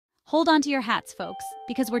Hold on to your hats, folks,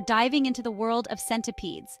 because we're diving into the world of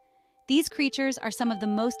centipedes. These creatures are some of the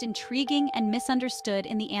most intriguing and misunderstood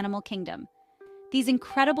in the animal kingdom. These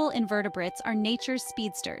incredible invertebrates are nature's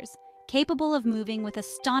speedsters, capable of moving with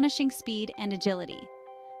astonishing speed and agility.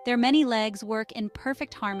 Their many legs work in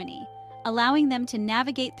perfect harmony, allowing them to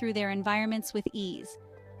navigate through their environments with ease.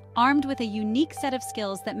 Armed with a unique set of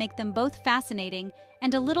skills that make them both fascinating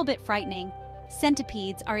and a little bit frightening,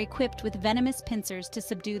 centipedes are equipped with venomous pincers to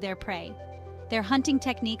subdue their prey. Their hunting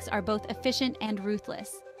techniques are both efficient and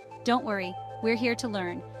ruthless. Don't worry, we're here to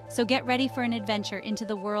learn, so get ready for an adventure into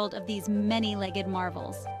the world of these many-legged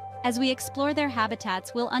marvels. As we explore their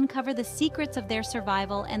habitats, we'll uncover the secrets of their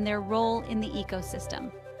survival and their role in the ecosystem.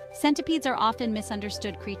 Centipedes are often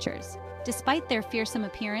misunderstood creatures. Despite their fearsome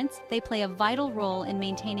appearance, they play a vital role in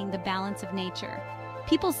maintaining the balance of nature.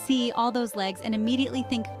 People see all those legs and immediately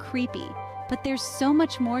think creepy, but there's so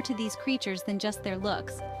much more to these creatures than just their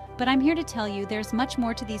looks. But I'm here to tell you there's much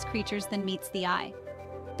more to these creatures than meets the eye.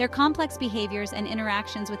 Their complex behaviors and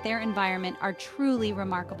interactions with their environment are truly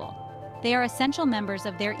remarkable. They are essential members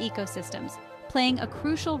of their ecosystems, playing a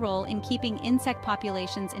crucial role in keeping insect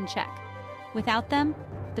populations in check. Without them,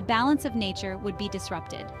 the balance of nature would be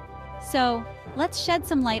disrupted. So, let's shed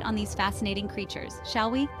some light on these fascinating creatures,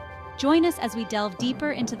 shall we? Join us as we delve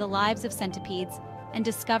deeper into the lives of centipedes and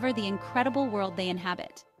discover the incredible world they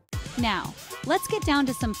inhabit. Now, let's get down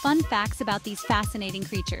to some fun facts about these fascinating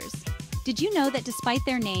creatures. Did you know that despite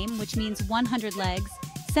their name, which means 100 legs,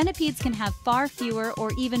 centipedes can have far fewer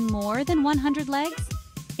or even more than 100 legs?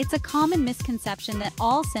 It's a common misconception that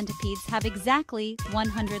all centipedes have exactly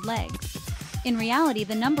 100 legs. In reality,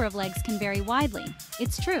 the number of legs can vary widely.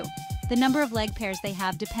 It's true. The number of leg pairs they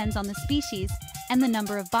have depends on the species and the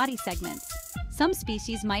number of body segments. Some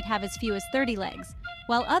species might have as few as 30 legs,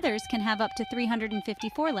 while others can have up to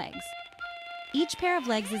 354 legs. Each pair of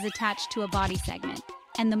legs is attached to a body segment,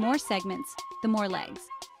 and the more segments, the more legs.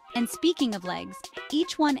 And speaking of legs,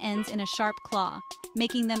 each one ends in a sharp claw,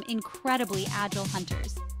 making them incredibly agile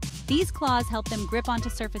hunters. These claws help them grip onto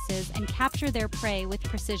surfaces and capture their prey with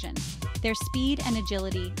precision. Their speed and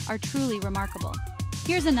agility are truly remarkable.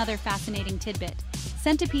 Here's another fascinating tidbit.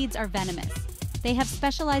 Centipedes are venomous. They have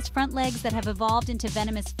specialized front legs that have evolved into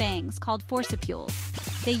venomous fangs called forcipules.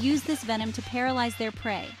 They use this venom to paralyze their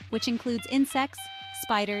prey, which includes insects,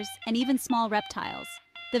 spiders, and even small reptiles.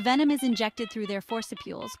 The venom is injected through their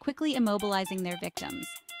forcipules, quickly immobilizing their victims.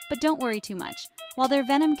 But don't worry too much. While their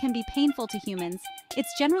venom can be painful to humans,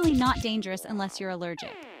 it's generally not dangerous unless you're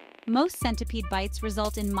allergic. Most centipede bites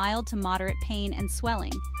result in mild to moderate pain and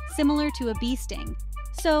swelling, similar to a bee sting.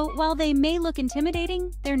 So, while they may look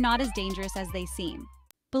intimidating, they're not as dangerous as they seem.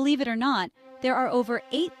 Believe it or not, there are over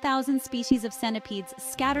 8,000 species of centipedes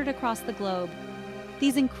scattered across the globe.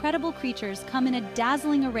 These incredible creatures come in a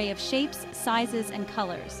dazzling array of shapes, sizes, and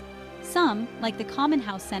colors. Some, like the common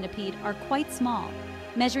house centipede, are quite small,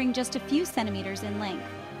 measuring just a few centimeters in length.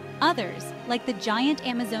 Others, like the giant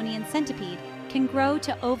Amazonian centipede, can grow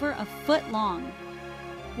to over a foot long.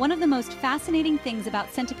 One of the most fascinating things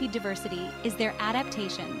about centipede diversity is their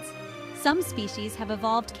adaptations. Some species have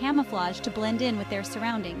evolved camouflage to blend in with their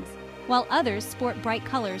surroundings, while others sport bright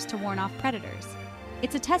colors to warn off predators.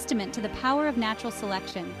 It's a testament to the power of natural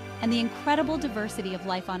selection and the incredible diversity of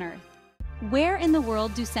life on Earth. Where in the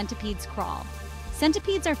world do centipedes crawl?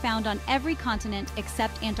 Centipedes are found on every continent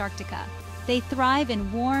except Antarctica. They thrive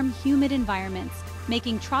in warm, humid environments,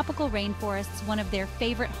 making tropical rainforests one of their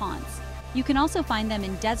favorite haunts. You can also find them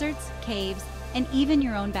in deserts, caves, and even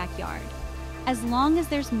your own backyard. As long as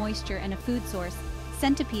there's moisture and a food source,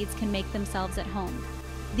 centipedes can make themselves at home.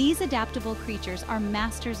 These adaptable creatures are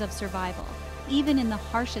masters of survival, even in the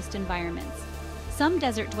harshest environments. Some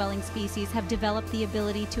desert-dwelling species have developed the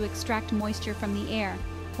ability to extract moisture from the air,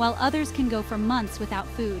 while others can go for months without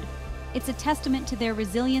food. It's a testament to their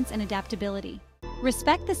resilience and adaptability.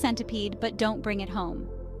 Respect the centipede, but don't bring it home.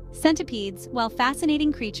 Centipedes, while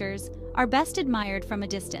fascinating creatures, are best admired from a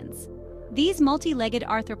distance. These multi-legged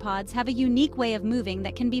arthropods have a unique way of moving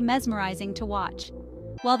that can be mesmerizing to watch.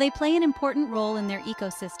 While they play an important role in their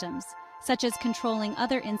ecosystems, such as controlling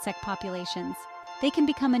other insect populations, they can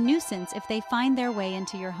become a nuisance if they find their way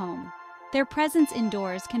into your home. Their presence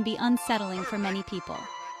indoors can be unsettling for many people.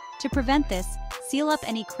 To prevent this, seal up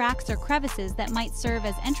any cracks or crevices that might serve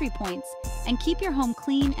as entry points and keep your home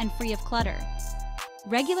clean and free of clutter.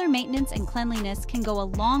 Regular maintenance and cleanliness can go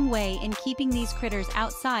a long way in keeping these critters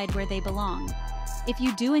outside where they belong. If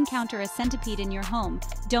you do encounter a centipede in your home,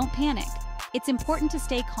 don't panic. It's important to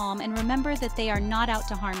stay calm and remember that they are not out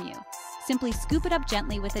to harm you. Simply scoop it up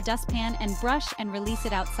gently with a dustpan and brush and release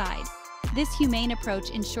it outside. This humane approach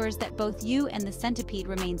ensures that both you and the centipede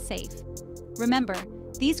remain safe. Remember,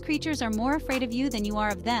 these creatures are more afraid of you than you are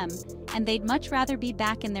of them, and they'd much rather be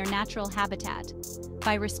back in their natural habitat.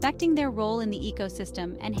 By respecting their role in the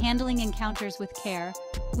ecosystem and handling encounters with care,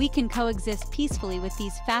 we can coexist peacefully with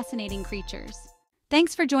these fascinating creatures.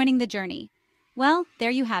 Thanks for joining the journey. Well,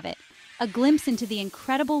 there you have it, a glimpse into the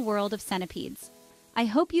incredible world of centipedes. I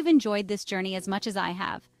hope you've enjoyed this journey as much as I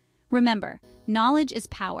have. Remember, knowledge is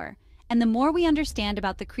power, and the more we understand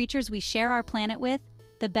about the creatures we share our planet with,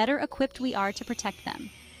 the better equipped we are to protect them.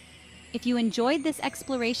 If you enjoyed this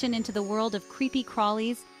exploration into the world of creepy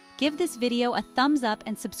crawlies, give this video a thumbs up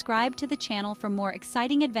and subscribe to the channel for more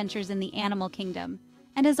exciting adventures in the animal kingdom.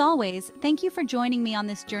 And as always, thank you for joining me on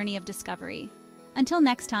this journey of discovery. Until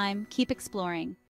next time, keep exploring.